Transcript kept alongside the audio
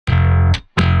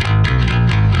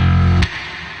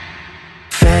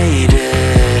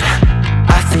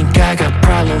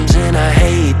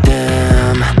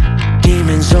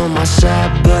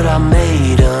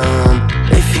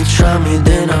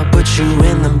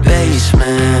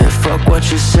basement, fuck what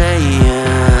you're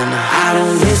saying. I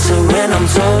don't listen when I'm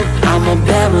told I'm a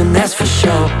bad one, that's for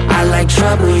sure. I like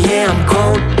trouble, yeah, I'm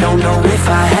cold, don't know if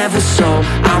I have a soul.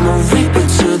 I'm a reaper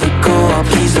to the core,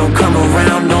 please don't come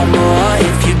around no more.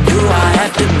 If you do, I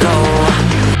have to go.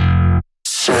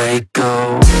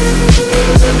 Psycho.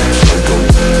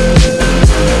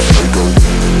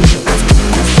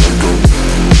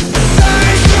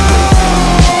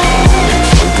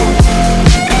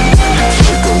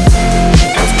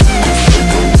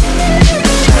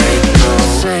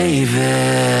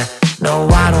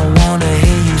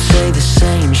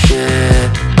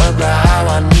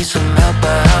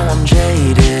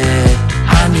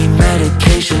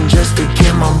 Just to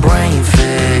get my brain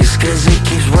fixed, cause it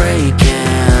keeps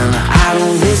breaking. I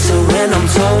don't listen when I'm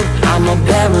told I'm a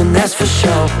bad one, that's for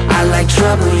sure. I like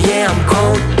trouble, yeah, I'm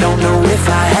cold, don't know if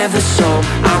I have a soul.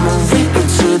 I'm a reaper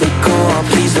to the core,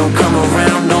 please don't come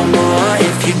around no more.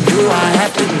 If you do, I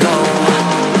have to go.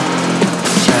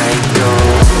 Psycho.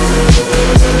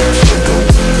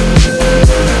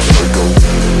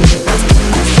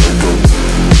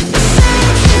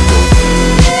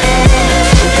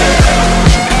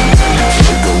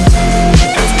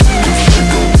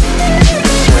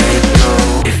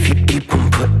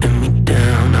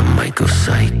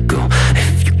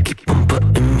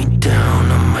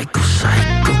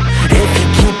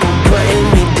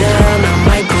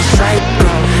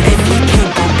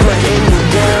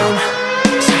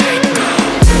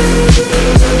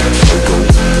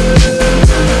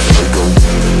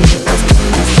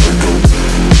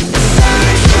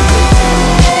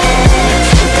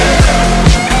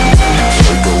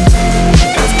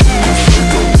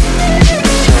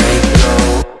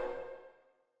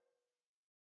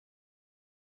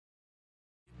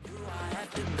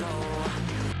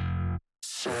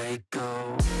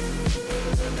 Psycho.